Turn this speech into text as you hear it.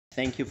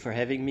Thank you for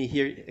having me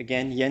here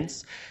again,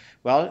 Jens.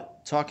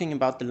 Well, talking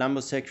about the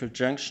lumbosacral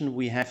junction,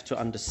 we have to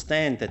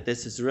understand that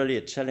this is really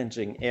a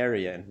challenging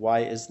area. And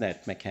why is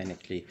that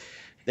mechanically?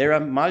 There are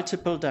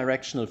multiple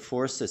directional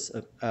forces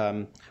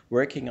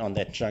working on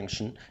that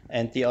junction,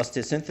 and the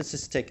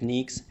osteosynthesis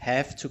techniques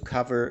have to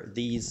cover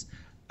these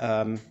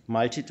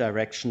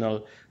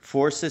multi-directional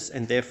forces,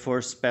 and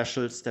therefore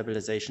special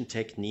stabilization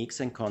techniques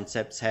and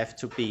concepts have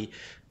to be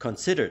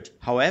considered.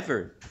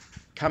 However,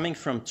 coming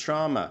from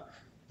trauma,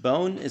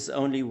 bone is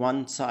only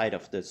one side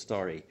of the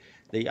story.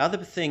 The other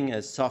thing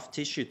is soft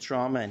tissue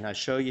trauma, and I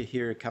show you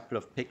here a couple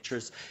of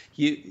pictures.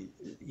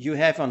 You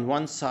have on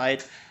one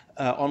side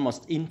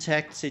almost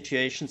intact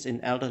situations in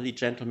elderly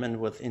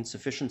gentlemen with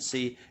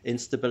insufficiency,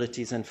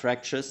 instabilities, and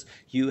fractures.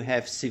 You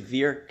have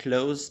severe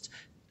closed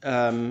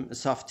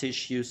soft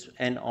tissues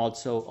and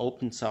also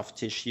open soft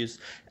tissues.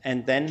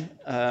 And then,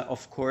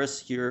 of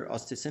course, your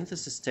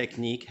osteosynthesis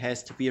technique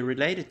has to be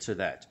related to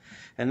that.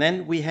 And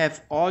then we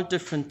have all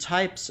different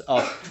types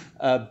of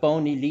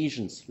bony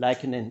lesions,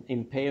 like an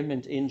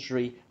impalement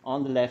injury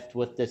on the left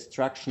with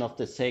destruction of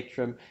the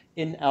sacrum.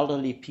 In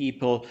elderly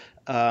people,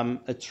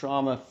 a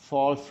trauma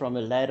fall from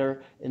a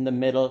ladder in the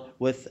middle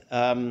with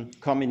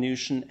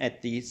comminution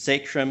at the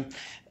sacrum.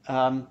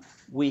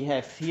 We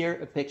have here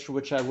a picture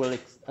which I will,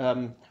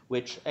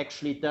 which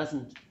actually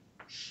doesn't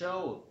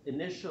show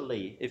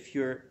initially, if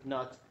you're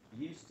not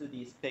used to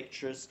these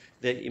pictures,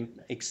 the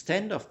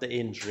extent of the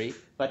injury.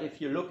 But if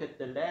you look at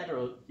the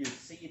lateral, you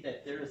see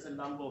that there is a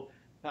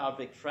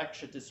lumbo-pelvic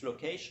fracture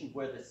dislocation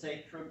where the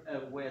sacrum,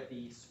 where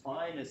the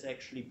spine is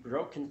actually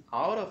broken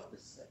out of the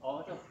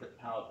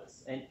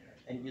pelvis, and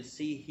you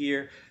see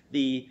here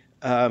the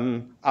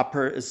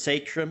upper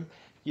sacrum.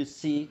 You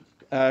see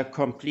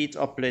complete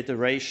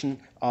obliteration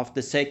of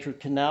the sacral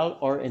canal,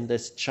 or in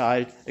this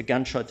child, a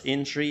gunshot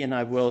injury, and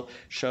I will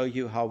show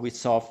you how we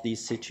solve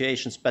these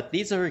situations. But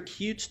these are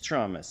acute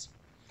traumas.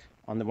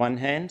 On the one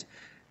hand,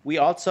 we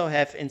also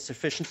have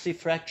insufficiency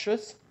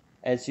fractures,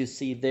 as you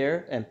see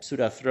there, and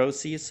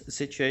pseudarthrosis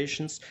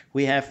situations.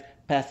 We have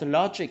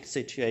pathologic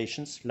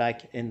situations,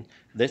 like in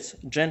this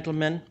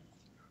gentleman.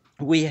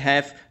 We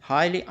have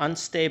highly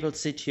unstable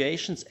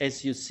situations,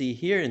 as you see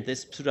here in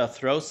this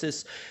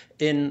pseudarthrosis,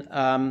 in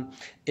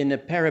a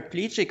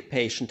paraplegic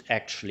patient,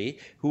 actually,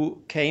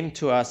 who came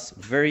to us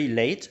very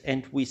late,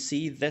 and we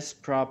see this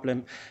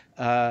problem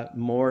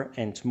more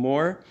and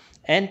more.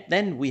 And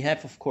then we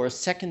have, of course,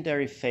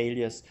 secondary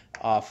failures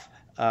of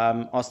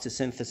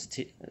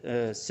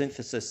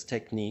osteosynthesis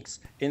techniques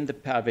in the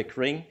pelvic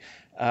ring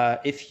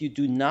if you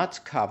do not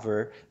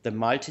cover the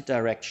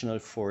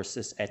multidirectional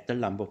forces at the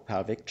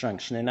lumbopelvic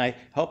junction. And I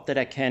hope that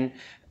I can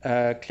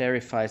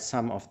clarify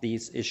some of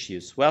these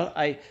issues. Well,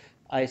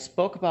 I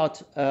spoke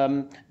about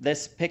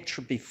this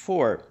picture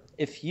before.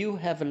 If you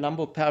have a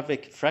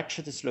lumbopelvic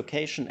fracture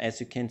dislocation, as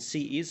you can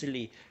see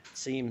easily, it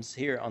seems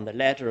here on the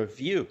lateral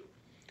view,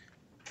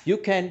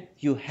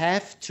 you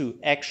have to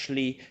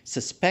actually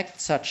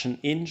suspect such an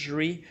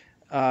injury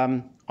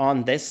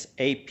on this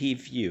AP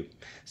view.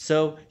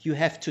 So you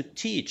have to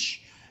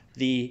teach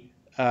the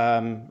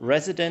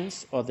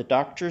residents or the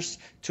doctors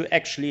to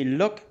actually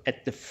look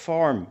at the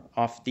form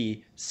of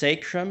the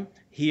sacrum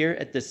here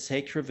at the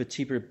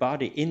sacrovertebral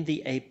body in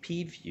the AP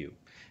view.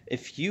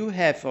 If you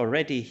have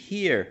already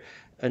here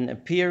an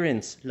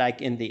appearance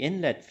like in the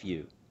inlet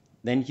view,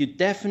 then you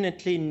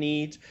definitely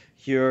need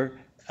your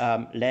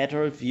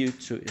lateral view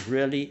to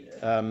really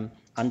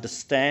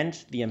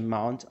understand the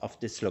amount of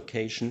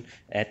dislocation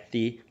at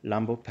the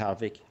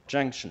lumbopelvic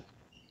junction.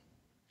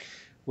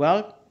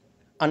 Well,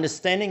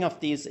 understanding of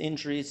these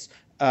injuries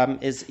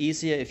is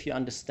easier if you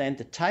understand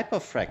the type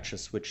of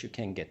fractures which you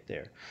can get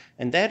there.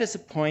 And that is a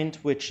point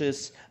which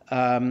is,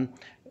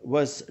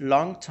 was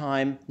long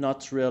time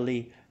not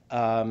really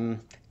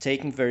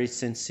taken very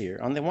sincere.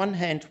 On the one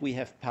hand, we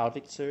have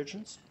pelvic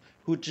surgeons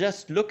who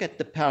just look at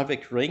the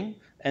pelvic ring,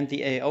 and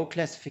the AO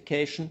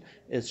classification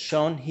is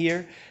shown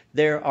here.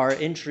 There are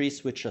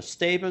injuries which are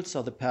stable,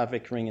 so the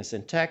pelvic ring is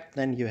intact.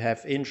 Then you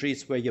have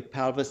injuries where your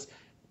pelvis,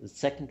 the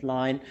second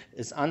line,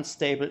 is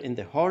unstable in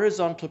the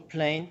horizontal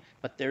plane,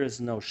 but there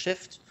is no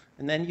shift.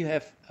 And then you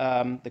have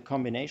the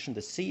combination,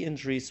 the C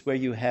injuries, where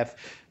you have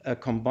a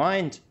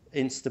combined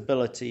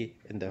instability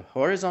in the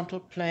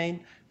horizontal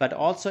plane, but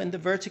also in the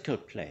vertical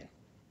plane.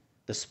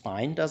 The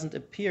spine doesn't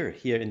appear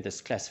here in this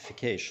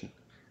classification,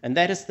 and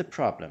that is the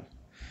problem.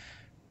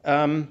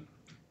 Then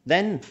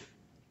in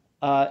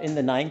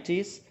the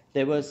 90s,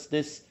 there was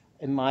this,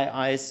 in my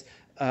eyes,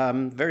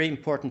 very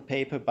important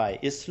paper by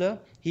Isler.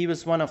 He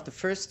was one of the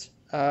first,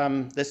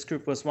 this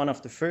group was one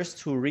of the first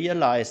who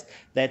realized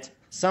that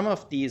some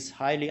of these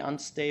highly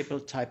unstable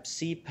type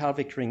C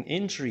pelvic ring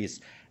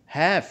injuries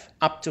have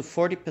up to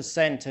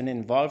 40% an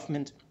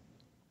involvement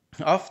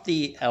of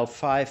the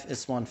L5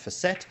 S1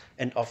 facet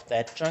and of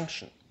that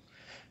junction.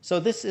 So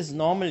this is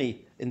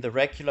normally in the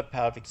regular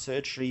pelvic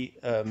surgery,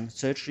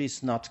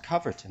 surgeries not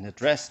covered and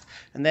addressed.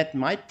 And that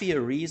might be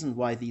a reason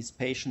why these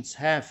patients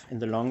have, in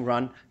the long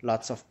run,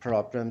 lots of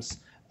problems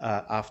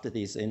after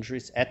these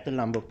injuries at the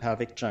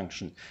lumbopelvic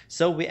junction.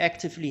 So we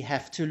actively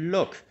have to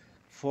look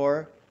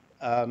for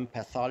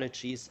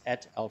pathologies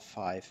at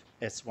L5,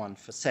 S1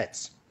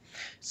 facets.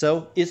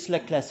 So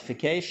Isler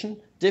classification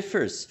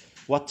differs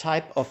what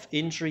type of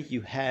injury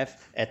you have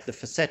at the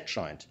facet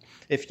joint.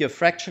 If your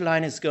fracture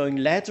line is going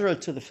lateral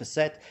to the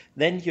facet,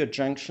 then your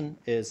junction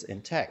is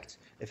intact.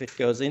 If it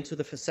goes into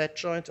the facet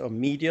joint or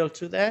medial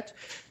to that,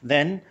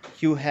 then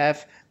you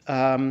have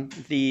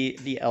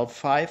the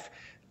L5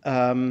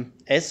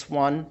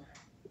 S1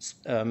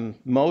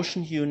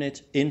 motion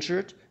unit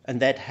injured, and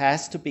that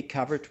has to be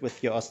covered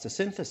with your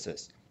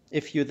osteosynthesis.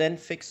 If you then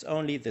fix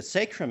only the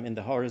sacrum in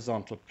the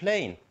horizontal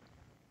plane,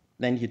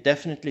 then you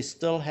definitely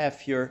still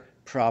have your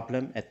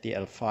problem at the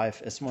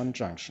L5 S1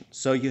 junction.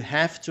 So you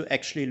have to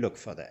actually look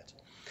for that.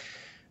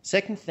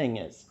 Second thing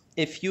is,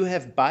 if you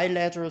have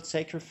bilateral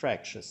sacral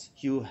fractures,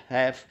 you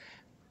have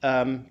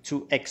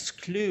to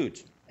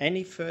exclude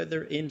any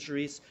further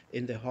injuries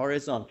in the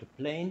horizontal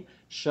plane,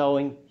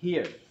 showing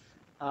here.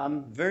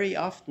 Very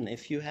often,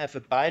 if you have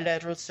a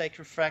bilateral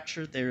sacral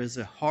fracture, there is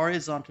a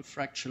horizontal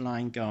fracture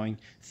line going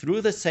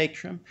through the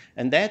sacrum,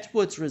 and that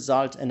would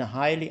result in a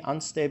highly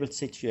unstable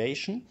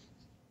situation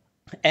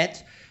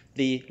at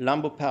the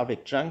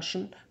lumbo-pelvic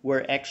junction,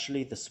 where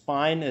actually the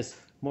spine is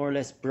more or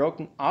less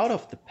broken out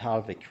of the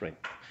pelvic ring.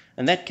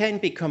 And that can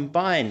be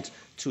combined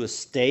to a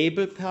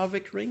stable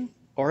pelvic ring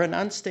or an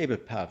unstable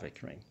pelvic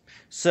ring.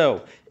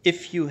 So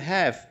if you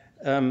have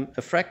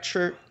a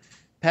fracture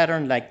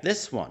pattern like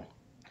this one,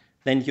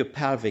 then your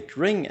pelvic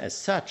ring as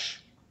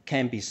such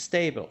can be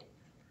stable.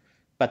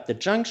 But the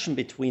junction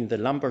between the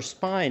lumbar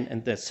spine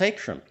and the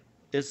sacrum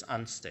is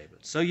unstable.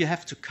 So you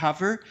have to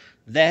cover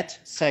that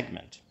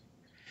segment.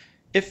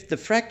 If the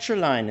fracture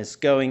line is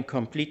going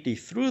completely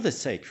through the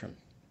sacrum,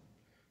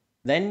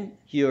 then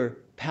your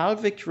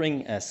pelvic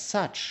ring as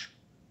such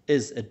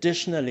is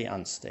additionally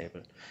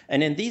unstable.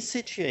 And in these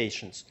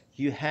situations,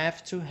 you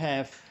have to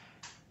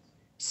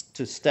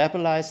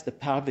stabilize the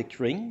pelvic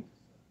ring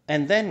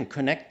and then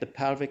connect the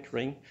pelvic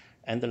ring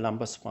and the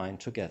lumbar spine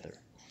together.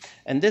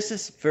 And this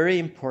is very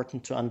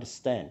important to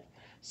understand.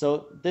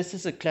 So this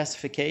is a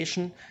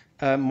classification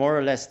more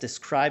or less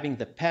describing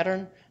the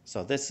pattern.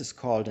 So this is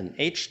called an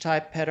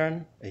H-type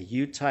pattern, a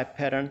U-type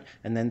pattern,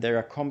 and then there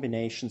are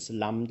combinations,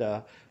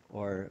 lambda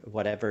or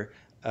whatever,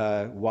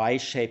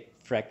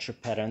 Y-shaped fracture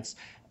patterns.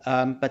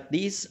 But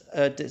these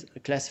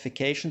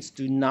classifications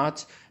do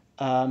not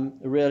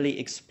really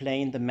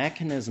explain the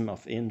mechanism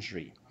of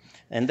injury.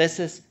 And this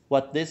is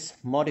what this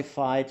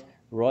modified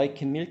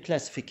Roy-Camille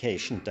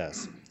classification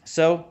does.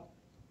 So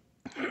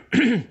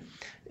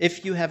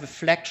if you have a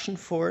flexion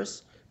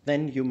force,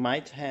 then you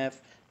might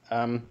have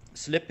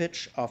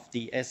slippage of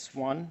the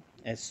S1,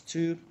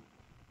 S2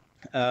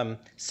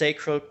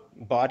 sacral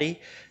body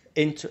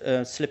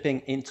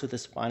slipping into the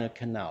spinal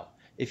canal.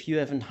 If you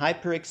have a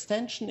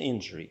hyperextension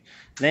injury,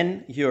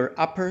 then your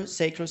upper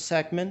sacral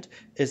segment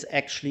is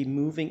actually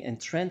moving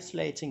and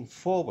translating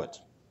forward,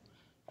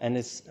 and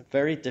it's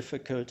very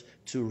difficult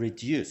to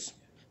reduce.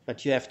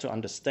 But you have to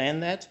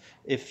understand that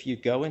if you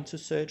go into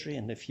surgery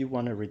and if you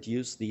want to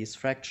reduce these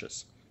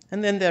fractures.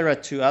 And then there are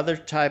two other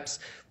types.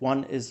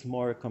 One is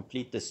more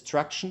complete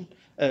destruction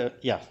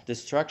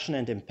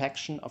and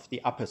impaction of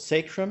the upper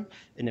sacrum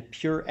in a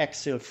pure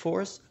axial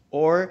force,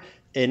 or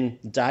in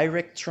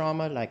direct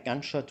trauma like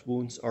gunshot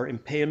wounds or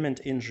impalement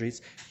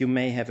injuries, you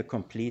may have a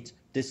complete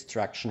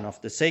destruction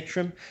of the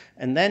sacrum.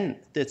 And then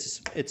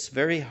it's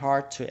very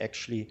hard to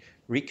actually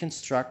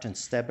reconstruct and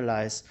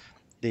stabilize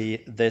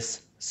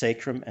this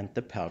sacrum and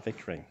the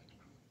pelvic ring.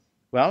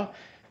 Well,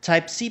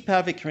 type C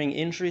pelvic ring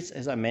injuries,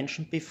 as I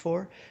mentioned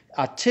before,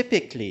 are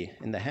typically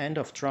in the hand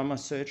of trauma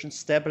surgeons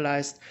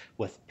stabilized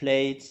with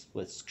plates,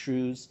 with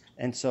screws,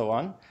 and so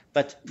on.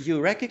 But you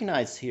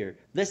recognize here,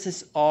 this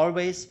is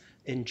always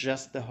in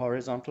just the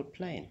horizontal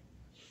plane.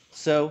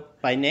 So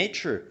by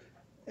nature,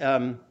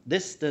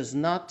 this does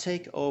not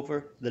take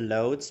over the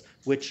loads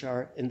which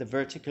are in the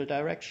vertical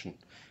direction.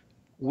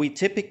 We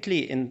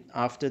typically,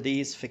 after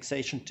these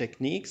fixation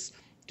techniques,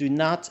 do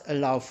not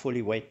allow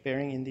fully weight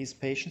bearing in these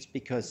patients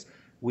because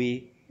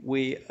we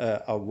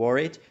are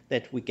worried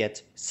that we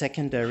get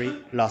secondary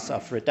loss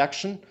of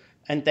reduction,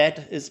 and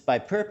that is by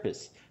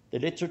purpose. The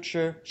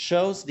literature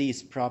shows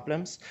these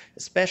problems,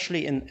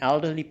 especially in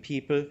elderly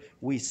people.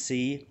 We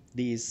see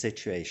these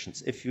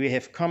situations. If we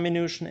have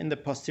comminution in the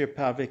posterior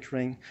pelvic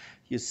ring,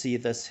 you see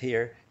this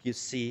here. You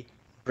see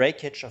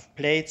breakage of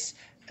plates,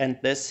 and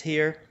this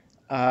here,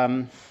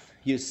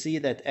 you see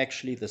that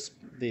actually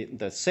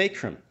the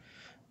sacrum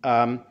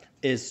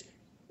is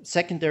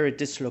secondary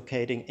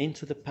dislocating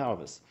into the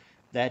pelvis.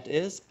 That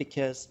is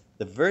because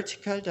the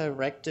vertical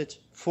directed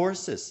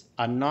forces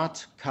are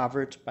not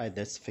covered by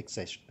this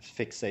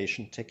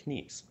fixation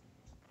techniques.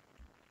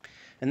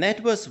 And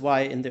that was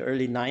why in the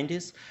early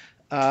 90s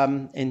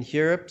in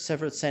Europe,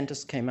 several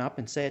centers came up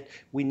and said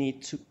we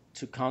need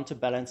to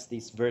counterbalance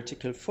these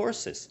vertical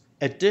forces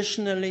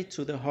additionally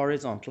to the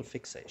horizontal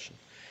fixation.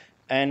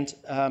 And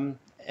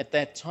at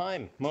that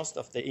time, most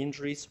of the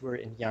injuries were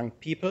in young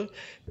people.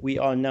 We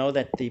all know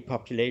that the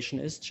population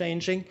is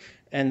changing,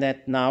 and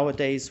that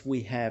nowadays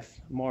we have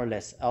more or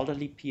less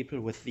elderly people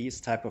with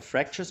these type of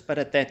fractures. But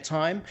at that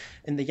time,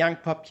 in the young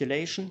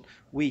population,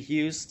 we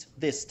used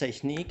this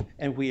technique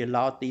and we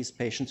allowed these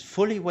patients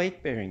fully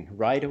weight-bearing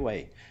right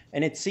away.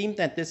 And it seemed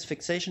that this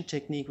fixation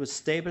technique was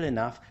stable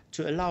enough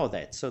to allow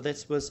that. So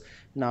this was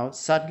now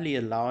suddenly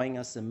allowing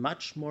us a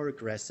much more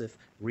aggressive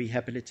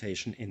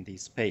rehabilitation in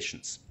these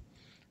patients.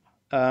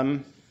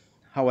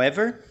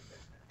 However,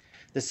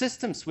 the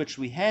systems which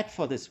we had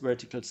for this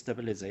vertical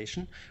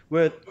stabilization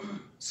were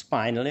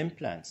spinal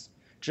implants,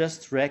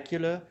 just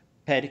regular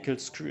pedicle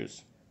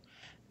screws.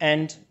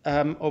 And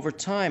over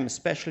time,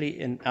 especially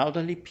in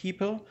elderly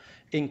people,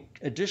 in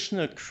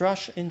additional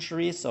crush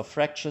injuries or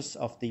fractures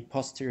of the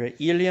posterior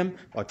ilium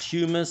or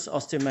tumors,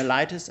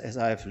 osteomyelitis, as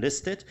I have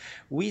listed,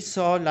 we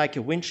saw like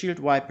a windshield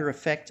wiper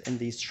effect in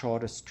these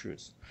shorter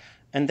screws.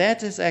 And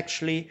that is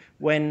actually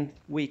when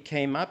we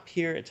came up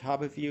here at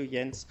Harborview,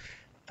 Jens,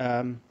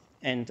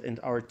 and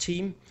our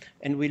team,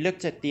 and we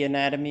looked at the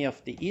anatomy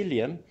of the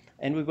ilium,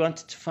 and we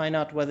wanted to find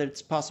out whether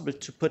it's possible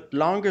to put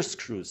longer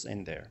screws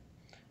in there.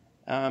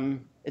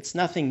 It's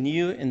nothing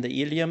new in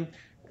the ilium.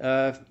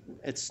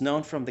 It's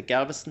known from the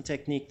Galveston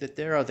technique that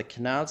there are the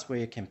canals where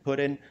you can put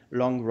in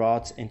long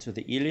rods into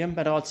the ilium,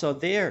 but also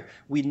there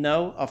we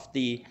know of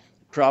the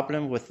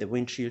problem with the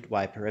windshield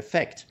wiper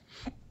effect.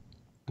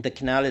 The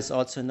canal is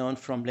also known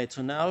from Le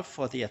Tournelle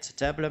for the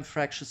acetabulum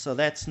fracture, so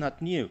that's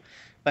not new.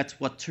 But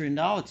what turned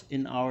out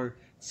in our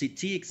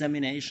CT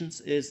examinations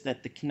is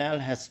that the canal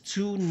has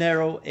two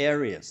narrow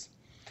areas.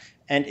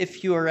 And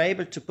if you are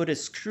able to put a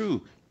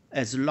screw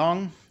as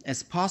long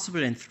as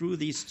possible and through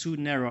these two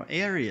narrow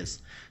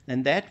areas,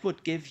 then that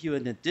would give you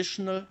an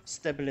additional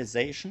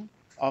stabilization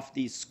of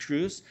these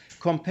screws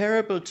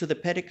comparable to the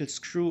pedicle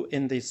screw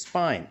in the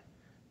spine.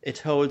 It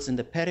holds in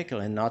the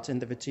pedicle and not in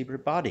the vertebral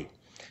body.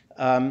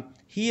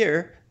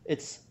 Here,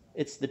 it's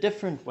the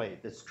different way.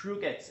 The screw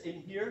gets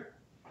in here.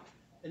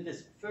 In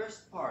this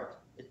first part,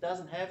 it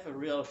doesn't have a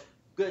real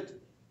good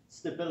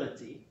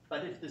stability,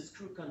 but if the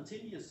screw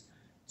continues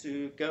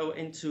to go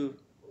into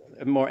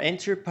more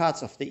anterior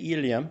parts of the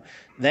ilium,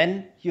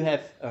 then you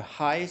have a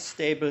high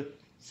stable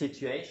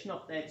situation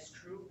of that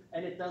screw,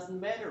 and it doesn't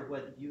matter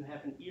whether you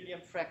have an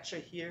ilium fracture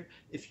here,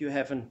 if you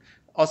have an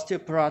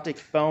osteoporotic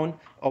bone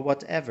or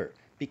whatever,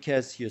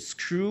 because your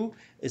screw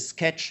is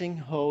catching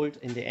hold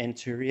in the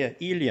anterior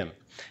ilium.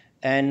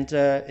 And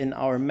in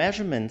our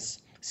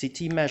measurements,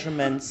 CT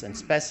measurements and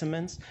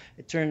specimens,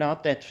 it turned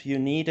out that you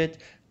needed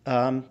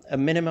a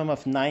minimum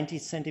of 90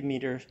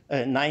 millimeter,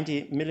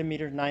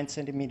 9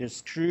 centimeter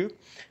screw,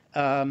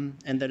 and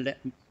the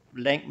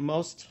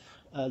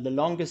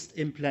longest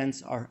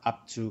implants are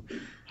up to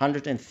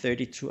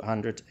 130 to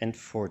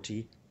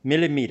 140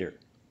 millimeter.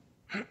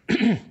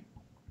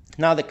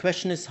 Now the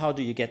question is, how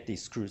do you get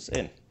these screws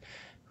in?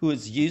 Who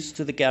is used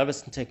to the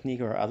Galveston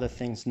technique or other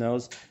things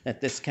knows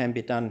that this can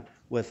be done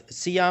with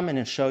C-arm, and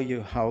I'll show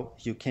you how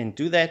you can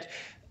do that.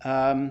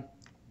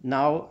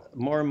 Now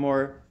more and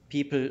more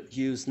people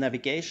use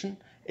navigation.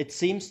 It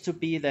seems to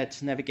be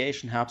that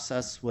navigation helps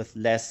us with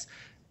less,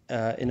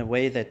 in a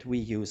way that we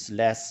use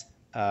less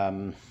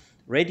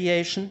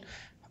radiation.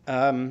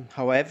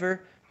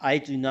 However, I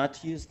do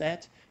not use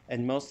that,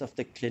 and most of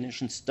the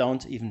clinicians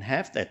don't even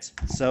have that.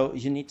 So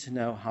you need to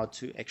know how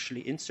to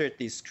actually insert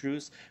these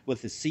screws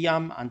with the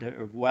C-arm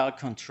under a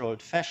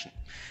well-controlled fashion.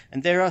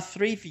 And there are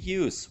three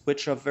views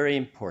which are very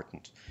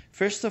important.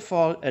 First of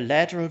all, a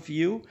lateral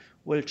view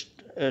will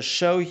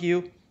show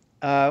you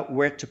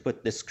where to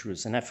put the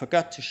screws. And I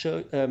forgot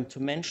to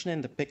mention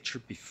in the picture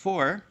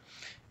before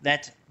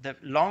that the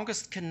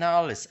longest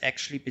canal is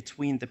actually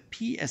between the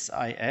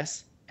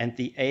PSIS and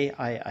the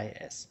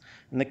AIIS.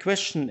 And the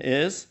question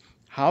is,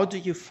 how do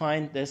you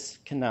find this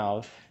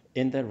canal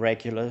in the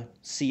regular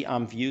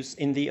C-arm views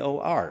in the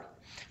OR?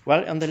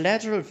 Well, on the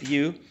lateral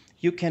view,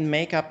 you can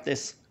make up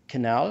this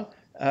canal.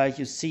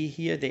 You see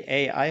here the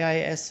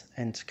AIIS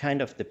and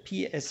kind of the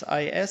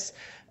PSIS.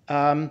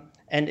 And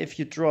if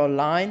you draw a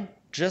line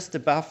just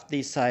above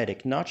the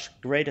sciatic notch,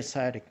 greater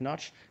sciatic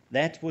notch,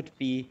 that would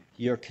be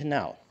your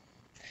canal.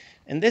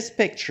 In this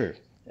picture,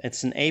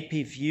 it's an AP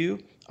view.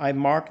 I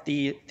marked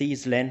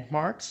these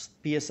landmarks,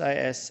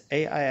 PSIS,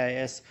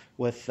 AIIS,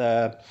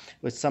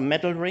 with some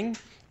metal ring.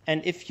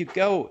 And if you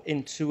go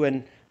into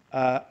an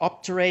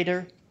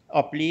obturator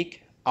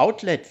oblique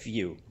outlet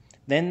view,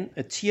 then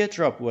a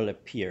teardrop will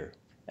appear,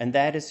 and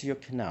that is your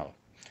canal.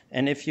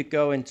 And if you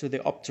go into the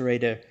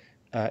obturator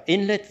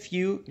inlet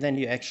view, then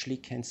you actually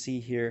can see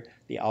here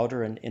the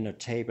outer and inner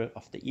table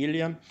of the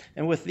ilium.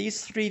 And with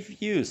these three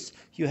views,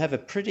 you have a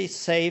pretty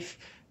safe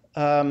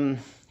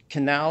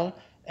canal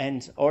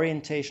and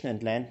orientation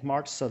and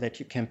landmarks so that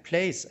you can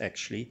place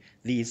actually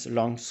these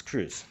long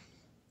screws.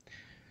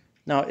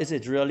 Now, is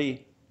it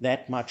really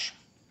that much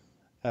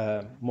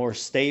more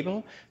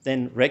stable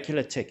than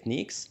regular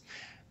techniques?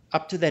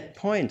 Up to that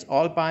point,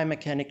 all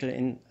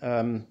biomechanical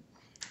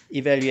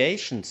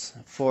evaluations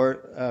for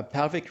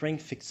pelvic ring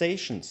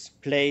fixations,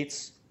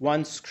 plates,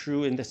 one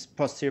screw in the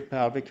posterior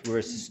pelvic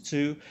versus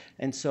two,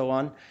 and so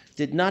on,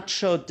 did not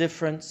show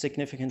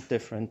significant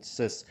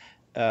differences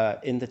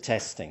in the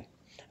testing.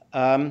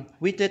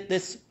 We did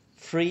this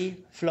free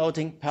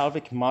floating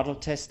pelvic model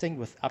testing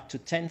with up to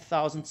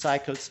 10,000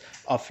 cycles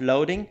of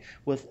loading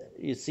with,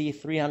 you see,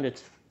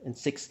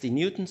 360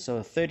 newtons,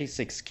 so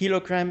 36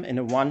 kilogram in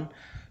a one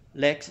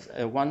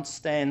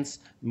stance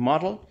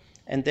model.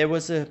 And there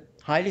was a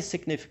highly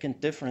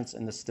significant difference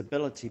in the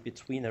stability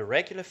between a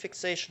regular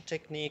fixation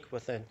technique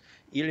with an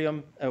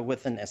ilium,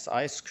 with an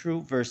SI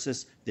screw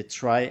versus the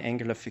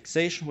triangular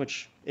fixation,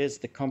 which is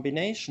the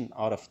combination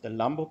out of the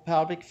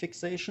lumbo-pelvic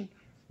fixation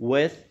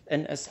with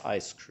an SI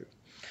screw.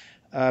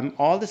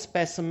 All the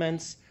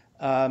specimens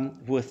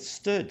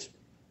withstood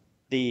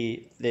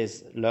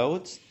these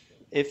loads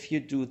if you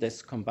do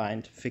this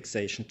combined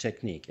fixation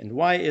technique. And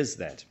why is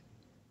that?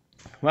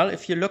 Well,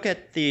 if you look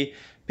at the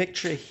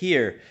picture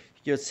here,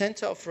 your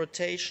center of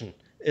rotation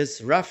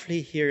is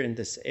roughly here in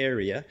this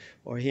area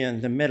or here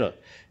in the middle.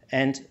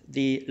 And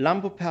the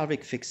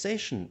lumbo-pelvic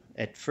fixation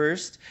at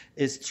first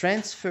is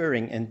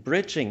transferring and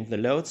bridging the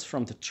loads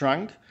from the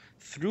trunk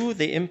through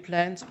the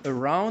implant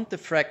around the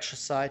fracture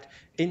site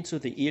into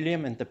the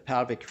ilium and the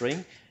pelvic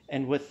ring.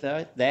 And with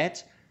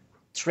that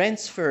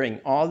transferring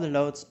all the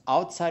loads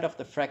outside of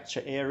the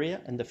fracture area,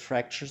 and the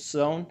fracture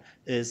zone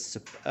is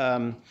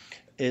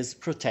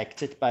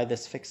protected by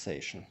this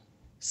fixation.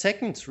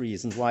 Second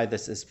reason why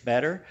this is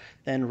better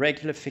than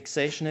regular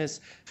fixation is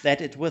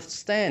that it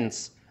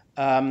withstands,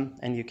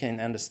 and you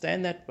can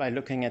understand that by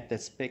looking at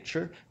this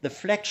picture, the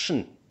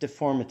flexion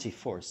deformity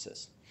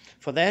forces.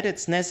 For that,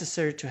 it's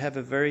necessary to have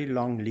a very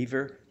long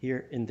lever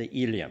here in the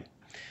ilium.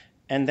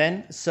 And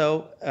then,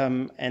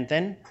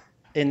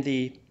 in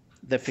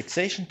the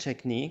fixation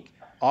technique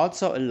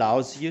also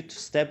allows you to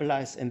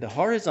stabilize in the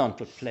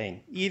horizontal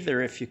plane,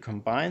 either if you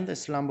combine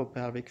this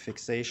lumbo-pelvic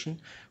fixation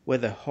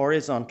with a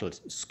horizontal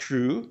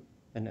screw,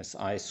 an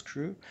SI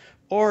screw,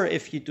 or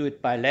if you do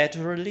it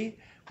bilaterally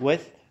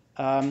with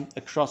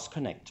a cross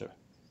connector.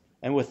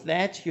 And with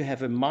that, you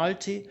have a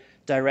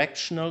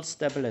multi-directional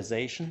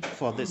stabilization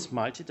for this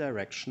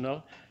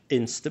multi-directional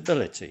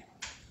instability.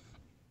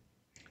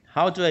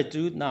 How do I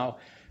do now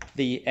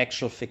the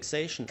actual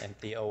fixation and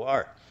the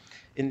OR?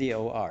 In the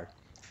OR,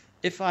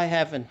 if I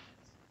have an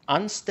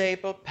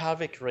unstable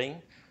pelvic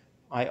ring,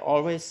 I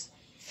always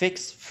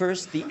fix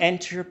first the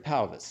anterior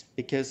pelvis,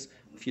 because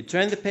if you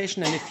turn the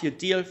patient and if you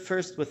deal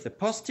first with the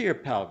posterior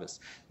pelvis,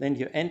 then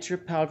your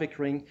anterior pelvic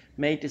ring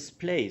may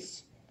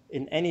displace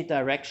in any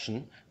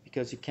direction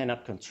because you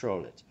cannot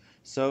control it.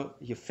 So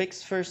you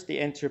fix first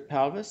the anterior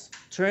pelvis,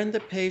 turn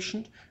the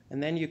patient,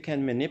 and then you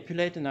can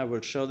manipulate, and I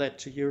will show that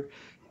to you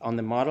on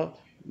the model,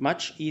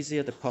 much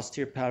easier the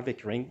posterior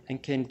pelvic ring,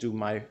 and can do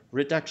my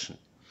reduction.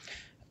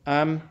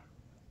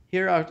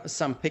 Here are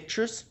some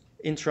pictures,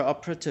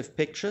 intraoperative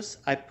pictures.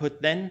 I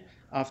put then,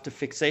 after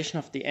fixation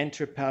of the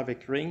anterior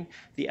pelvic ring,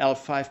 the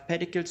L5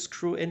 pedicle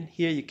screw in.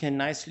 Here you can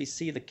nicely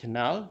see the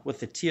canal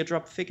with the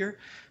teardrop figure.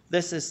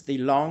 This is the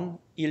long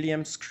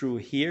ilium screw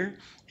here,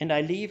 and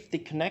I leave the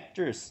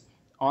connectors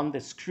on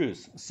the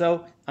screws.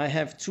 So I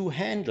have two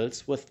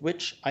handles with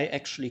which I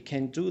actually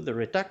can do the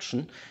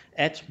reduction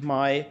at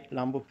my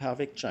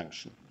lumbo-pelvic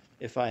junction.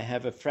 If I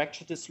have a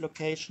fracture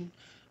dislocation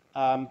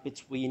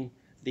between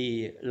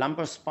the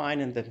lumbar spine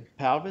and the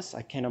pelvis,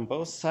 I can on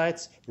both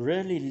sides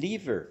really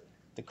lever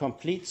the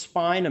complete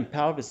spine and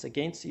pelvis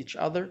against each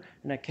other,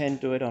 and I can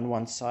do it on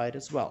one side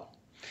as well.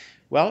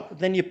 Well,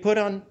 then you put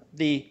on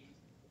the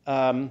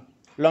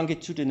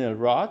longitudinal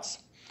rods,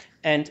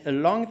 and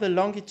along the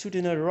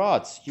longitudinal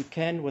rods, you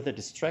can, with a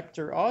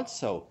distractor,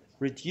 also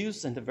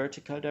reduce in the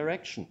vertical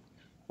direction,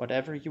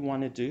 whatever you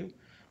want to do.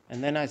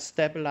 And then I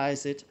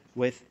stabilize it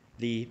with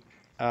the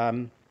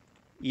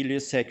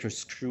iliosacral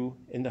screw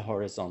in the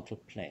horizontal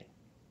plane.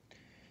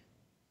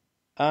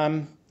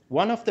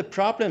 One of the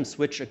problems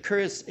which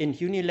occurs in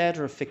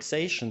unilateral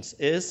fixations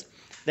is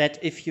that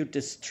if you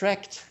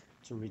distract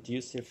to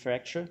reduce your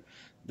fracture,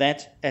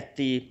 that at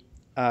the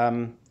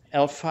L5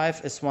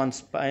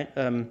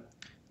 S1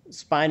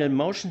 spinal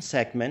motion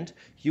segment,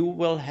 you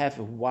will have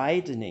a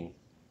widening,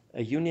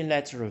 a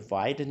unilateral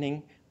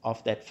widening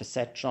of that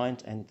facet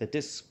joint and the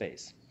disc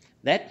space.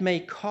 That may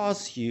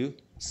cause you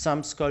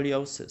some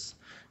scoliosis.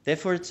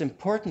 Therefore, it's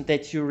important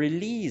that you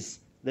release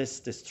this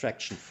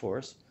distraction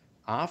force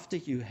after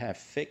you have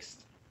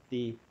fixed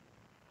the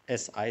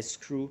SI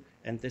screw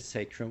and the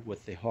sacrum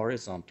with the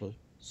horizontal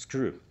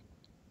screw.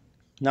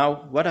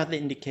 Now, what are the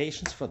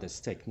indications for this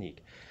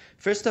technique?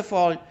 First of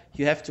all,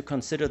 you have to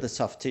consider the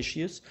soft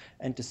tissues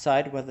and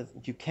decide whether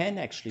you can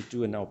actually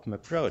do an open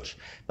approach.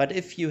 But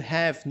if you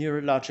have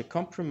neurologic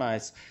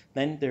compromise,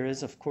 then there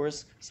is, of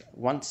course,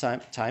 one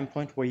time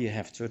point where you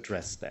have to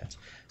address that.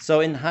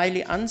 So in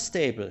highly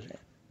unstable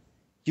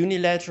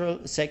unilateral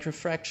sacral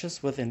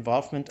fractures with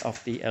involvement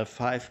of the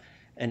L5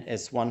 and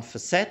S1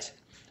 facet,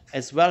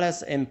 as well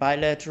as in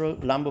bilateral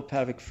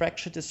lumbo-pelvic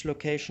fracture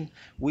dislocation,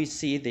 we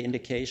see the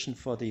indication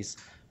for these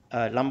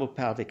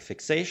lumbo-pelvic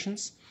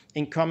fixations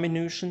in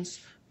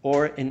comminutions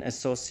or in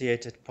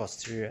associated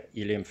posterior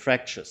ilium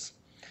fractures.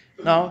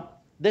 Now,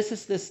 this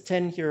is this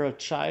 10-year-old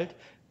child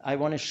I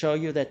want to show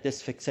you that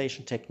this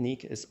fixation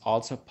technique is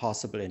also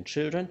possible in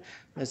children.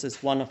 This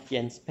is one of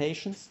Jens'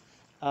 patients.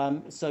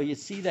 So you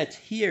see that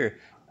here,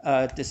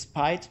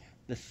 despite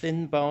the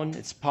thin bone,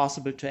 it's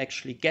possible to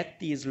actually get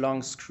these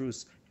long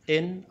screws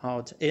in,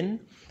 out, in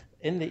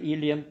the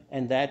ilium,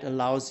 and that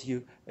allows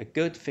you a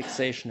good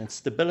fixation and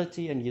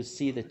stability, and you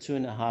see the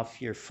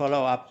 2.5-year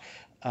follow-up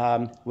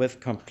with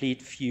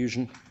complete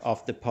fusion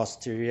of the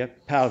posterior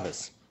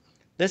pelvis.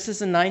 This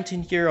is a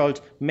 19-year-old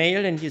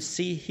male, and you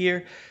see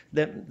here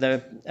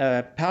the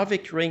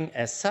pelvic ring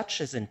as such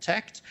is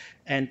intact,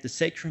 and the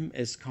sacrum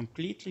is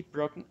completely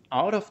broken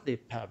out of the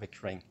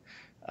pelvic ring.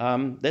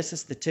 This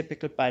is the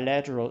typical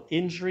bilateral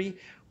injury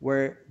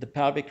where the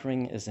pelvic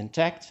ring is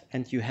intact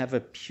and you have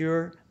a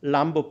pure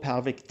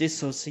lumbo-pelvic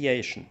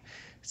dissociation.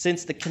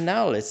 Since the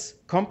canal is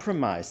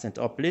compromised and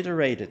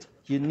obliterated,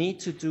 you need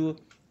to do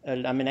a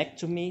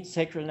laminectomy,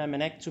 sacral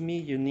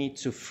laminectomy. You need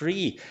to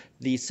free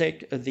the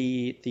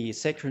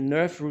sacral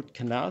nerve root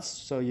canals,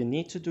 so you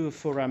need to do a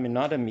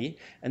foraminotomy,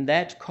 and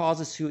that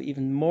causes you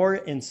even more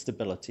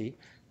instability,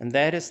 and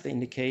that is the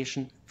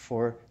indication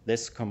for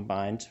this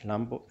combined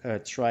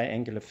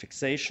triangular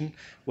fixation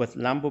with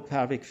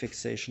lumbo-pelvic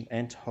fixation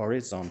and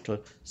horizontal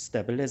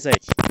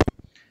stabilization.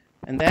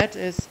 And that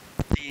is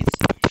the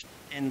solution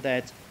in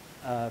that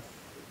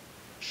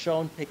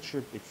shown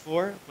picture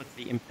before with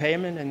the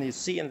impalement, and you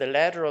see in the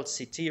lateral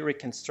CT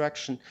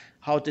reconstruction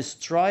how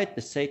destroyed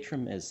the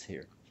sacrum is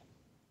here.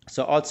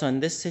 So also in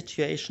this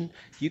situation,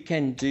 you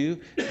can do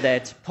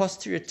that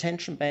posterior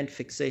tension band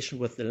fixation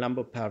with the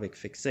lumbo-pelvic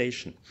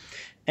fixation.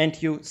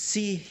 And you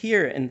see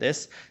here in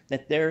this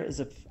that there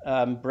is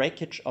a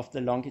breakage of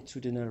the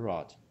longitudinal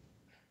rod.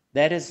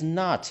 That is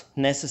not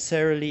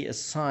necessarily a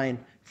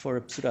sign for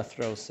a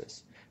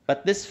pseudarthrosis,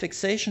 but this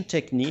fixation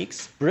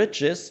techniques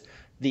bridges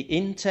the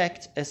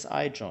intact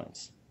SI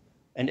joints.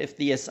 And if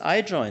the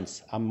SI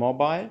joints are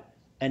mobile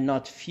and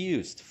not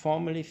fused,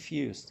 formally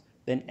fused,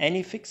 then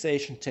any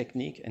fixation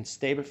technique and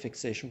stable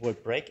fixation will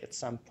break at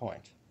some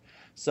point.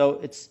 So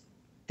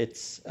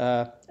it's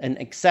an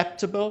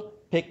acceptable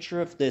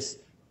picture of this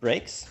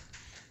breaks.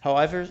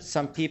 However,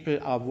 some people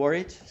are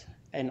worried,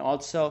 and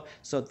also,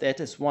 so that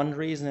is one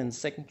reason, and the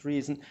second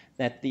reason,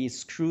 that these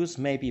screws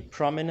may be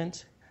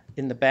prominent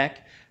in the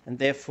back, and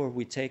therefore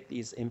we take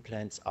these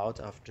implants out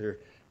after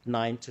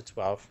 9 to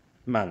 12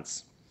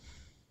 months.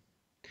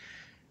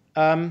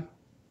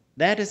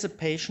 That is a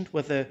patient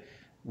with a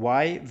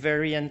Y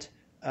variant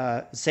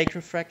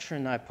sacral fracture,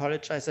 and I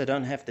apologize, I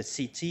don't have the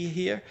CT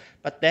here,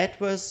 but that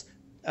was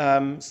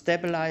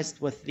stabilized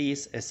with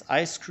these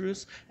SI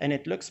screws, and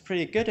it looks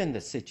pretty good in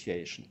this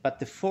situation. But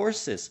the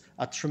forces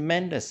are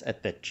tremendous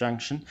at that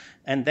junction,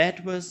 and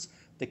that was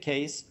the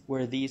case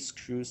where these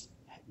screws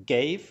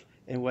gave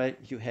and where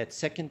you had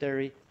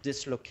secondary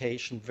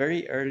dislocation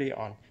very early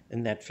on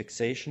in that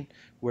fixation,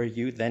 where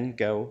you then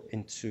go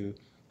into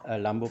a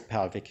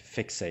lumbo-pelvic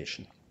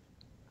fixation.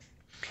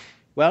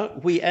 Well,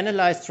 we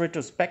analyzed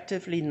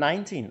retrospectively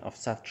 19 of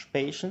such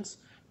patients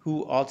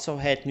who also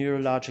had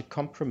neurologic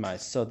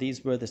compromise. So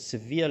these were the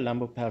severe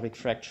lumbo-pelvic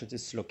fracture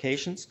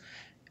dislocations.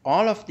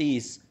 All of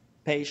these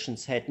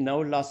patients had no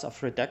loss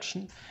of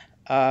reduction,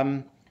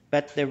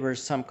 but there were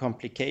some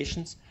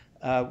complications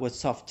with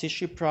soft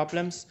tissue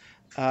problems,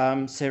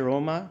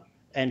 seroma,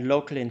 and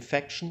local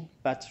infection,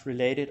 but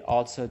related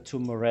also to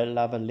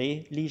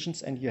Morel-Lavallée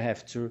lesions. And you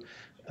have to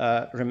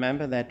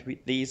remember that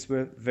these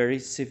were very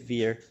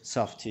severe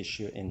soft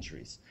tissue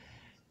injuries.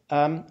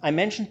 I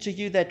mentioned to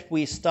you that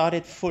we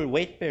started full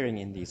weight bearing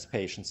in these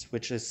patients,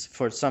 which is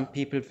for some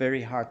people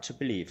very hard to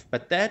believe.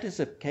 But that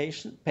is a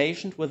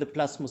patient with a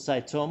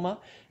plasmacytoma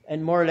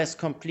and more or less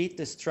complete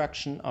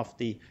destruction of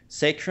the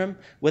sacrum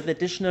with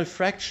additional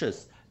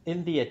fractures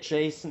in the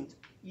adjacent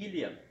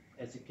ilium,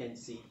 as you can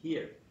see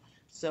here.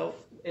 So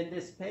in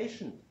this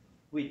patient,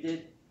 we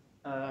did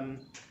the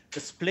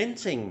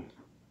splinting,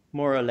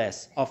 more or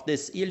less, of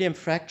this ilium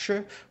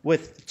fracture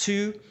with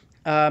two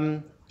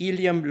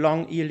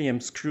long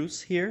ilium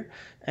screws here,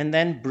 and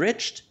then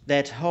bridged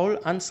that whole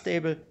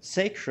unstable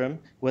sacrum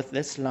with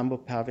this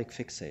lumbo-pelvic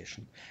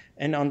fixation.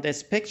 And on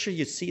this picture,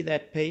 you see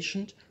that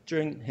patient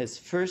during his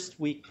first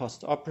week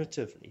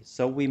postoperatively.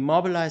 So we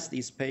mobilized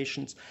these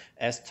patients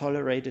as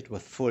tolerated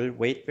with full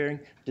weight bearing,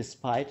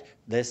 despite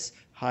this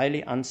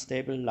highly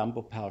unstable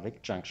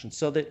lumbo-pelvic junction.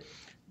 So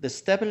the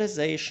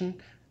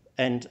stabilization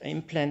and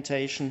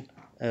implantation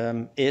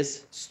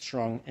is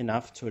strong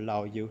enough to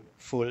allow you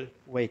full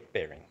weight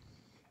bearing.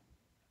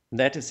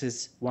 That is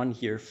his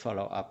 1-year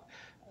follow-up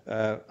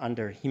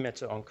under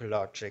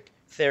hemato-oncologic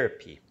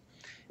therapy.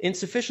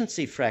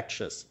 Insufficiency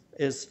fractures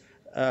is,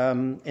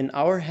 in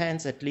our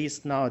hands at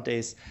least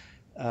nowadays,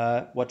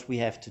 what we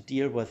have to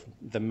deal with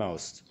the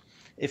most.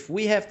 If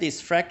we have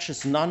these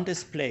fractures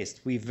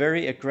non-displaced, we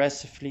very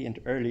aggressively and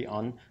early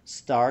on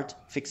start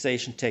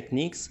fixation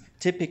techniques,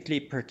 typically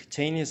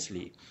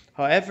percutaneously.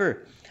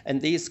 However, and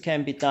these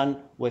can be done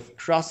with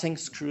crossing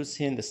screws.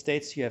 Here in the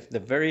States, you have the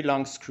very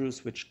long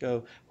screws which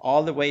go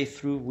all the way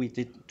through. We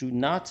do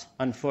not,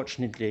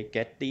 unfortunately,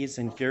 get these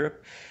in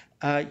Europe.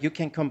 You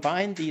can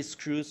combine these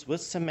screws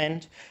with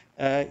cement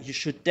you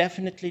should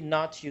definitely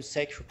not use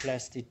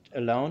sacroplasty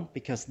alone,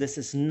 because this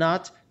is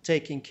not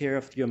taking care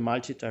of your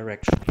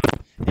multi-directional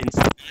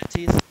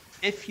instabilities.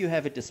 If you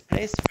have a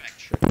displaced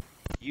fracture,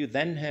 you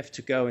then have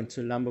to go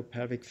into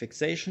lumbo-pelvic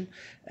fixation,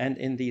 and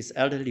in these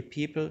elderly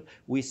people,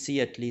 we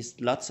see at least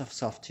lots of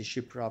soft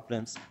tissue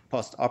problems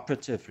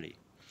post-operatively.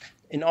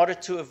 In order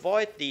to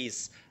avoid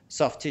these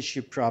soft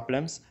tissue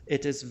problems,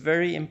 it is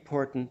very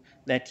important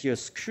that your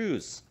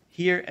screws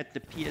here at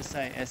the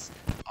PSIS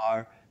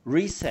are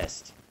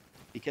recessed,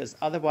 because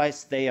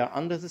otherwise they are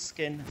under the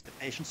skin. If the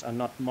patients are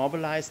not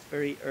mobilized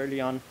very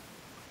early on,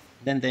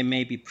 then they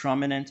may be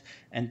prominent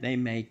and they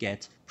may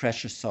get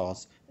pressure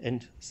sores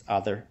and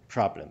other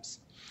problems.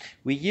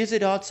 We use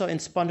it also in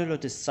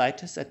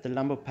spondylodiscitis at the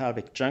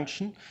lumbopelvic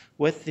junction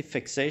with the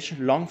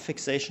fixation, long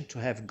fixation, to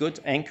have good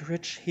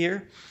anchorage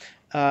here.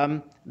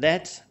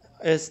 That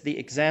is the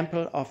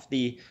example of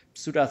the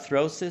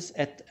pseudarthrosis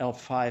at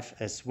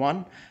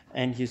L5S1,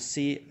 and you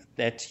see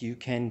that you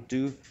can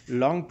do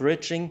long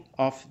bridging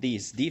of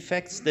these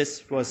defects.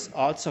 This was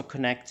also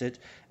connected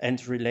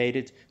and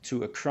related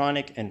to a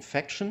chronic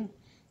infection.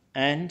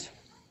 And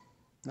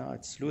now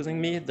it's losing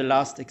me, the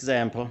last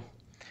example.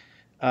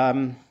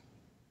 All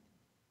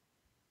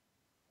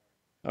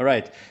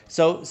right,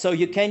 so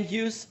you can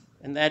use,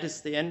 and that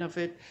is the end of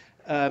it,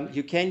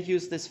 you can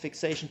use this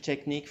fixation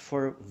technique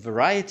for a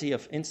variety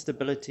of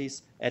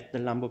instabilities at the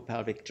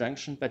lumbopelvic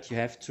junction, but you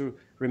have to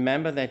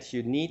remember that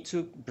you need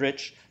to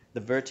bridge the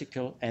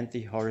vertical and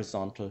the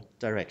horizontal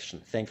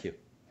direction. Thank you.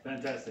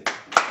 Fantastic.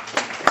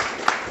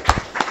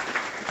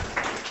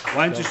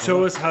 Why don't you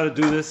show us how to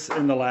do this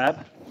in the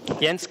lab?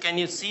 Jens, can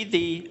you see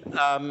the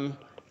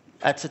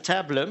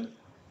acetabulum?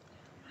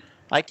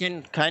 I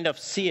can kind of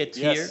see it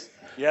here.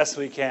 Yes,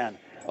 we can.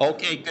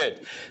 Okay,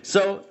 good.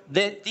 So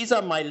these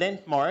are my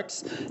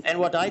landmarks, and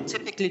what I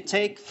typically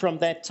take from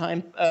that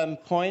time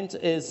point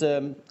is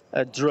a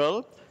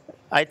drill.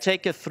 I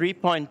take a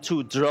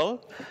 3.2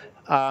 drill.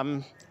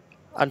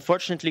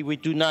 Unfortunately, we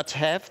do not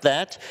have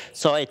that,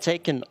 so I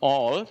take an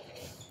awl,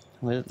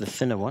 well, the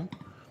thinner one,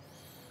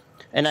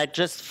 and I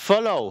just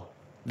follow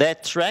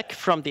that track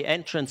from the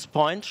entrance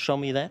point. Show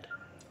me that.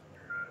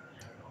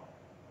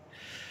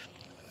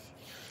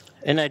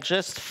 And I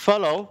just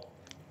follow.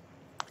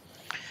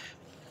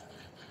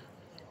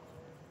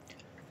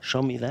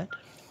 Show me that.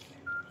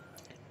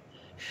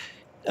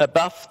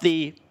 Above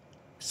the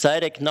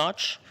sciatic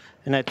notch,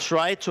 and I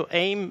try to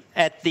aim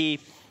at the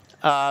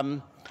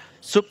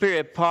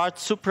superior part,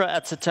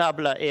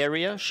 supraacetabular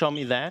area. Show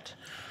me that.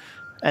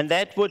 And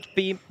that would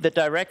be the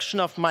direction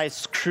of my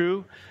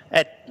screw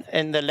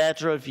in the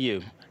lateral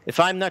view. If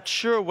I'm not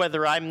sure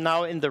whether I'm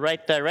now in the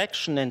right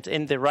direction and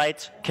in the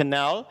right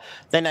canal,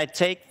 then I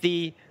take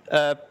the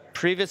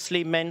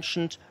previously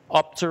mentioned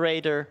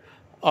obturator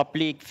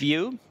oblique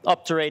view,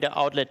 obturator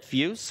outlet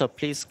view. So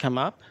please come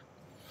up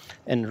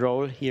and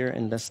roll here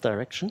in this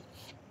direction.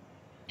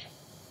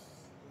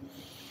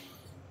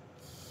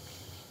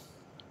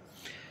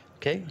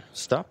 Okay,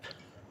 stop.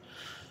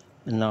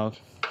 And now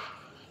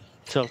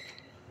tilt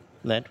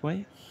that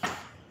way.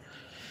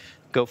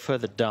 Go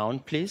further down,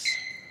 please.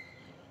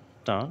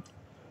 Down.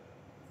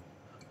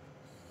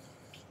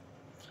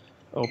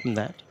 Open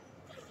that.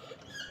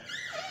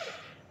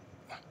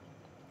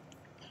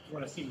 You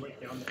want to see right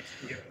down there.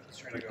 Yeah, it's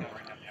trying to go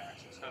right down the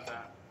axis. How's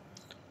that?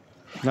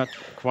 Not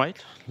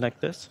quite, like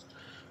this.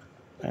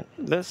 And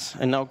this.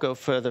 And now go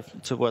further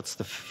towards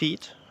the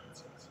feet.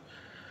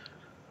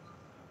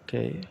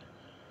 Okay.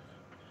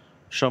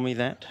 Show me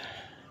that.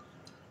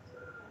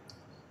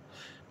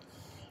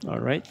 All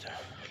right.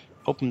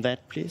 Open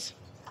that, please.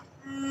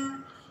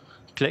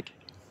 Click.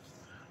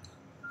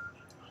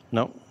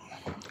 No.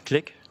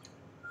 Click.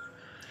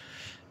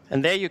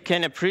 And there you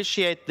can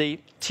appreciate the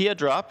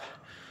teardrop.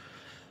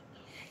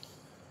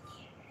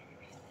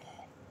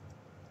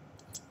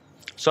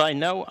 So I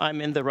know I'm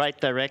in the right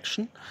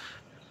direction.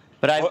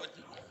 But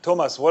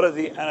Thomas, what are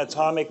the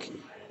anatomic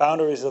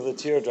boundaries of the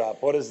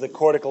teardrop? What is the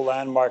cortical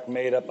landmark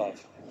made up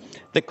of?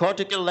 The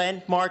cortical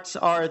landmarks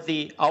are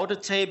the outer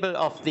table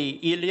of the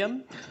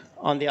ilium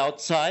on the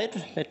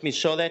outside. Let me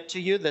show that to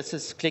you. This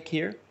is, click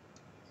here.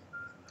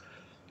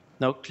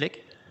 No,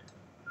 click.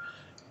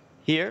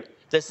 Here.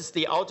 This is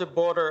the outer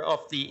border of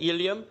the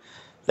ilium.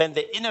 Then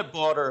the inner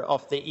border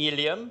of the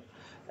ilium.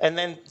 And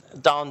then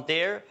down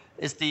there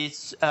is the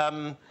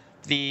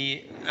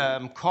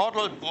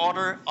caudal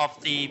border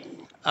of the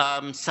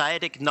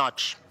sciatic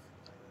notch.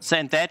 So,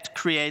 and that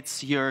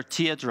creates your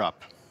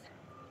teardrop.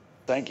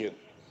 Thank you.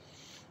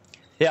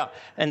 Yeah,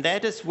 and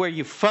that is where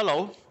you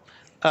follow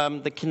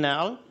the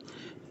canal,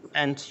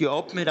 and you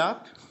open it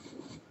up,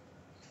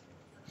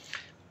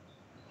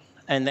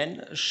 and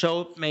then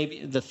show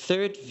maybe the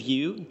third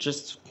view.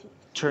 Just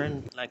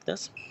turn like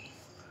this.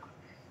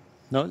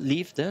 No,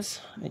 leave this.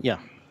 Yeah.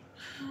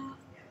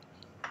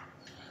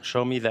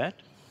 Show me that.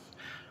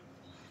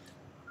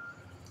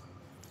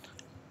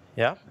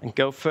 Yeah, and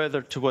go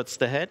further towards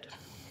the head.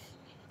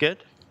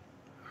 Good.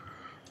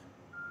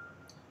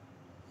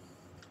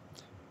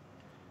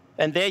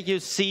 And there you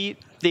see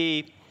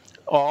the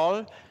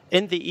awl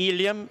in the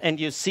ileum, and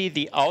you see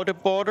the outer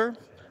border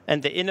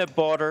and the inner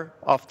border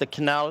of the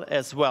canal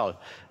as well.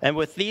 And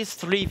with these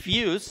three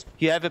views,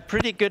 you have a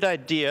pretty good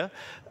idea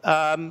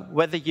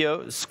whether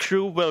your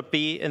screw will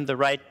be in the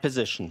right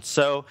position.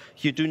 So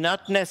you do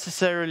not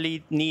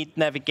necessarily need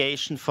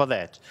navigation for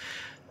that.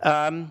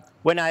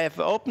 When I have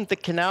opened the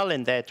canal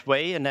in that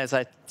way, and as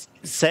I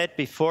said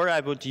before, I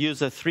would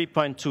use a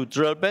 3.2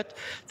 drill bit,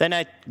 then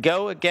I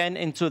go again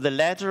into the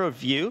lateral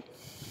view.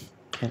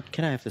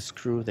 Can I have the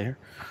screw there?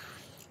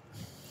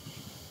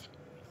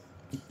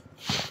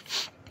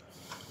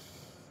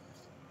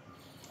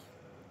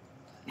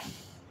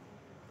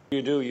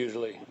 You do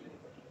usually.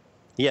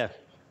 Yeah.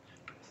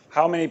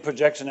 How many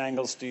projection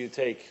angles do you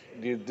take?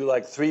 Do you do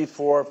like 3,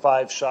 4,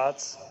 5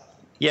 shots?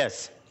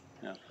 Yes.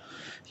 Yeah.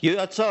 You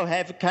also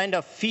have a kind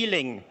of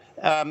feeling,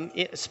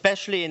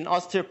 especially in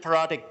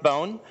osteoporotic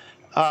bone,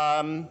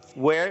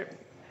 where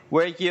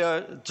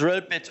your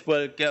drill bit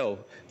will go.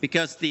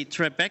 Because the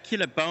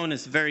trabecular bone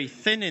is very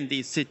thin in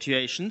these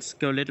situations.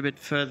 Go a little bit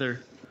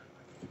further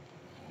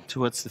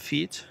towards the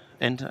feet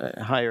and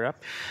higher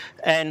up.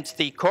 And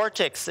the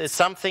cortex is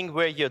something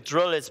where your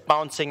drill is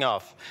bouncing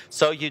off.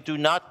 So you do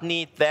not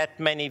need that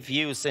many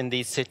views in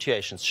these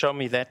situations. Show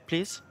me that,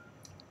 please.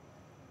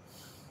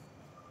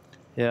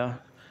 Yeah,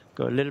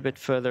 go a little bit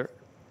further,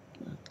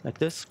 like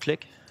this,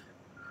 click.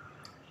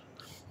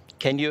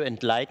 Can you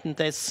enlighten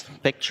this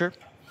picture?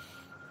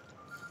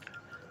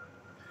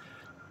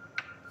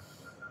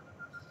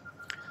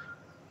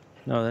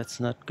 No,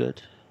 that's not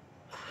good.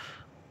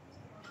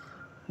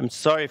 I'm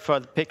sorry for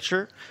the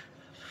picture.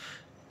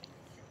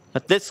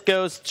 But this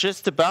goes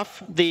just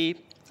above the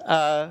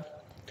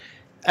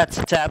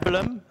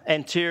acetabulum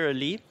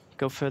anteriorly.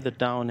 Go further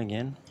down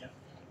again.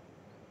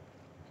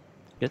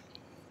 Good.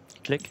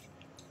 Click.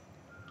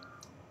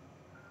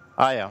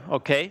 Ah, yeah,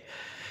 okay.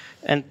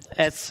 And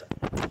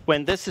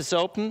when this is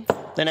open,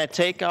 then I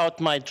take out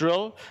my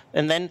drill,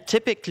 and then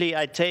typically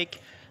I take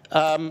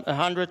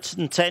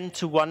 110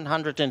 to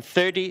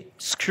 130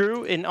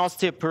 screw. In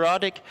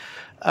osteoporotic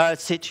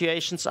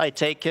situations, I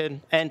take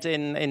and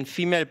in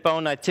female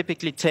bone, I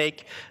typically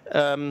take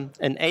an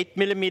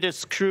 8mm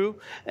screw,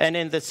 and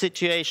in the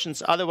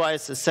situations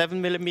otherwise a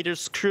 7mm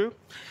screw.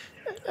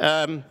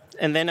 And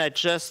then I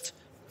just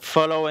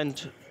follow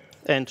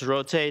and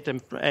rotate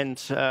and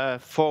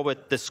forward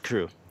the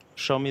screw.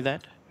 Show me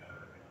that.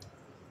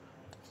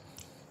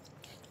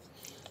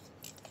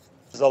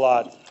 There's a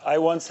lot. I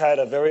once had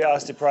a very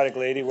osteoporotic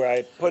lady where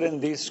I put in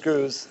these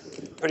screws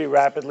pretty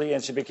rapidly,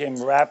 and she became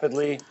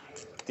rapidly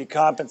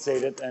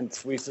decompensated, and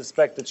we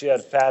suspect that she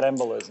had fat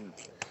embolism.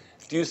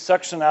 Do you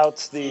suction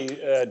out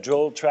the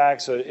drill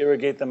tracks or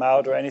irrigate them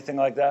out or anything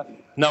like that?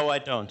 No, I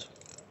don't.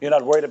 You're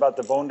not worried about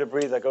the bone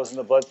debris that goes in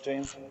the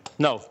bloodstream?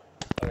 No.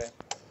 Okay.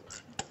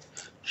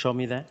 Show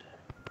me that.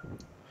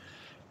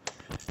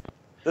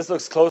 This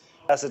looks close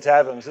to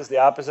acetabulum. Is this the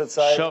opposite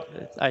side?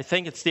 I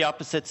think it's the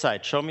opposite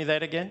side. Show me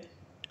that again.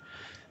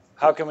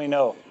 How can we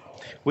know?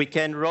 We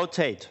can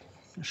rotate.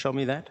 Show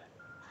me that.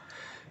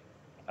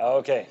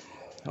 Okay.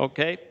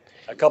 Okay.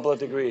 A couple of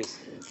degrees.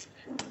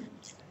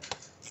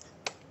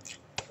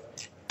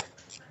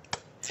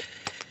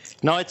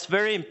 Now it's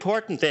very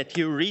important that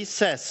you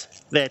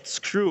recess that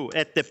screw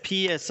at the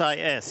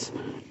PSIS.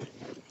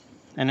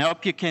 And I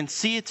hope you can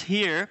see it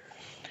here.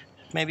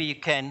 Maybe you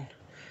can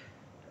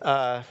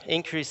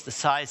increase the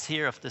size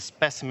here of the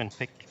specimen,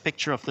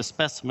 picture of the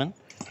specimen.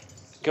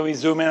 Can we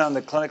zoom in on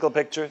the clinical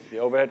picture, the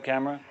overhead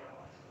camera?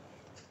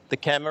 The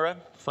camera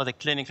for the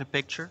clinical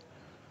picture.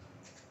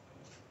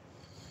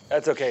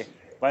 That's okay.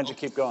 Why don't you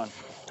keep going?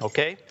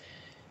 Okay.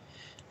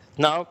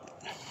 Now,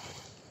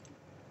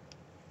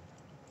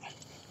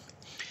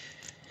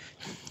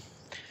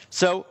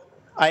 so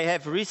I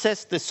have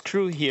recessed the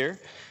screw here,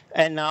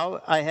 and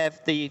now I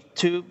have the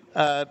two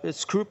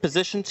screw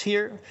positions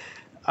here.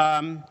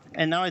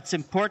 And now it's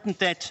important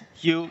that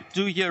you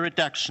do your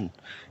reduction.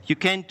 You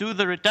can do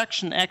the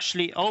reduction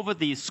actually over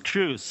these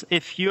screws.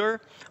 If your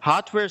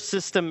hardware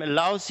system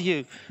allows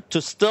you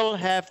to still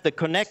have the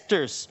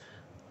connectors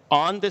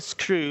on the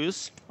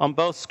screws, on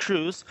both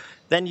screws,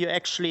 then you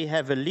actually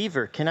have a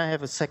lever. Can I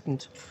have a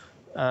second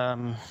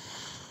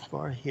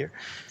bar here?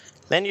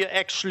 Then you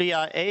actually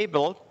are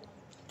able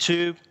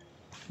to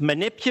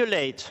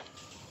manipulate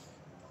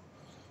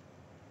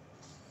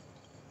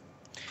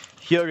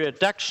your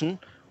reduction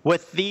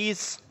with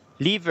these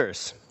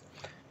levers.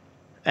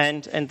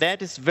 And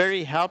that is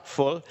very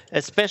helpful,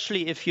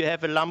 especially if you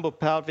have a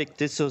lumbo-pelvic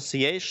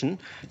dissociation,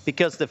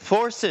 because the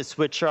forces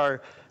which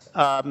are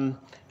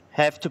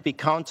have to be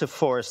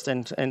counterforced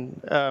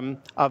and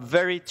are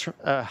very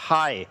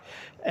high.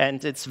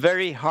 And it's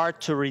very hard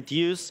to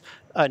reduce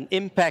an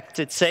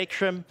impacted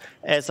sacrum,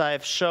 as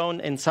I've shown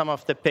in some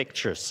of the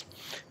pictures.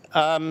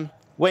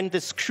 When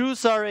the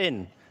screws are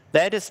in,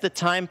 that is the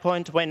time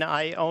point when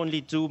I only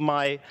do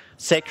my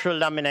sacral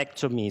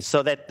laminectomy,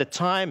 so that the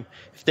time,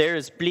 if there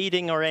is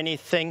bleeding or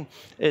anything,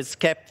 is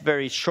kept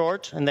very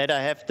short, and that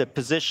I have the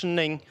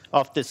positioning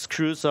of the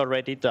screws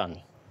already done.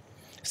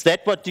 Is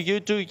that what you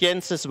do,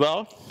 Jens, as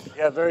well?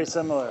 Yeah, very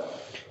similar.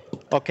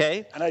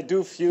 Okay? And I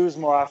do fuse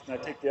more often. I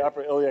take the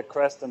upper iliac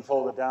crest and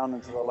fold it down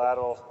into the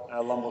lateral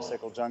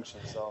lumbosacral junction.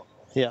 So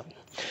Yeah.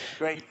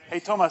 great. Hey,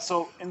 Thomas,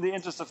 so in the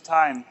interest of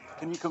time,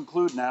 can you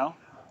conclude now?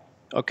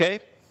 Okay.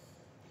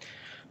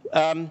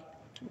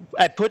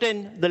 I put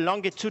in the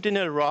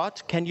longitudinal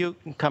rod. Can you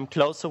come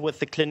closer with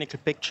the clinical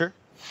picture?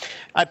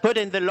 I put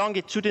in the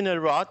longitudinal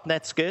rod,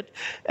 that's good.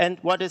 And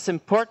what is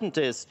important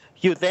is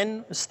you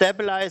then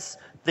stabilize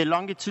the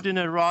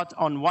longitudinal rod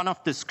on one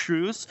of the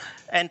screws,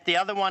 and the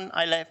other one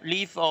I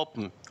leave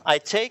open. I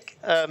take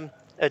a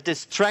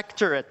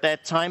distractor at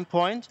that time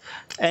point,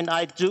 and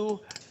I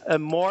do a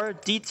more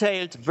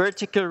detailed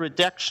vertical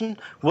reduction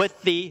with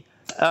the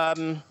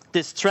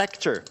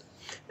distractor.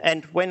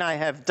 And when I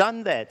have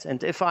done that,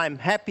 and if I'm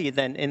happy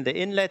then in the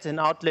inlet and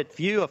outlet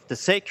view of the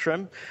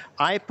sacrum,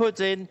 I put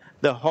in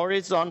the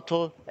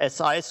horizontal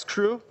SI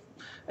screw.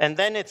 And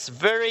then it's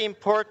very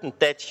important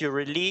that you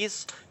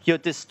release your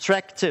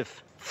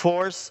distractive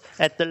force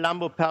at the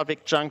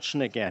lumbo-pelvic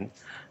junction again.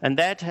 And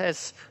that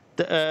has,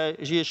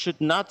 you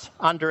should not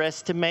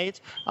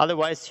underestimate,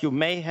 otherwise you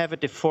may have a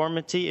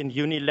deformity in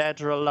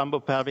unilateral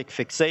lumbo-pelvic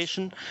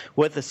fixation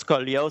with a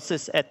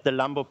scoliosis at the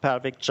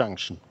lumbo-pelvic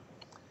junction.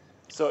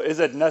 So is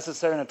it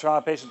necessary in a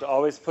trauma patient to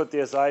always put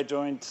the SI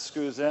joint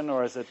screws in,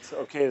 or is it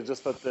okay to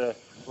just put the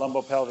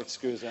lumbopelvic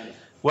screws in?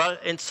 Well,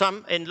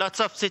 in lots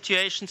of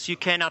situations you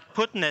cannot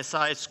put an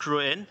SI screw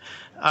in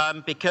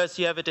because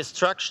you have a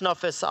destruction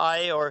of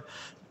SI or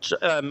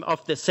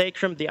of the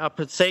sacrum, the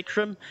upper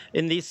sacrum.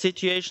 In these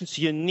situations,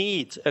 you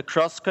need a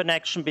cross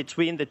connection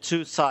between the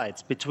two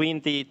sides,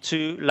 between the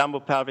two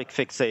lumbopelvic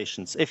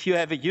fixations. If you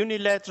have a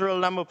unilateral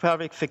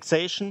lumbopelvic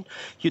fixation,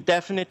 you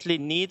definitely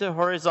need a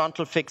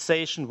horizontal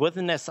fixation with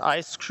an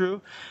SI screw.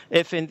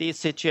 If in these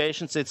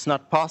situations it's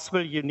not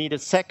possible, you need a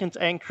second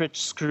anchorage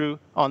screw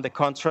on the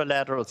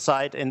contralateral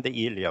side in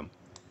the ilium.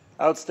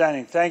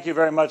 Outstanding. Thank you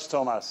very much,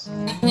 Thomas.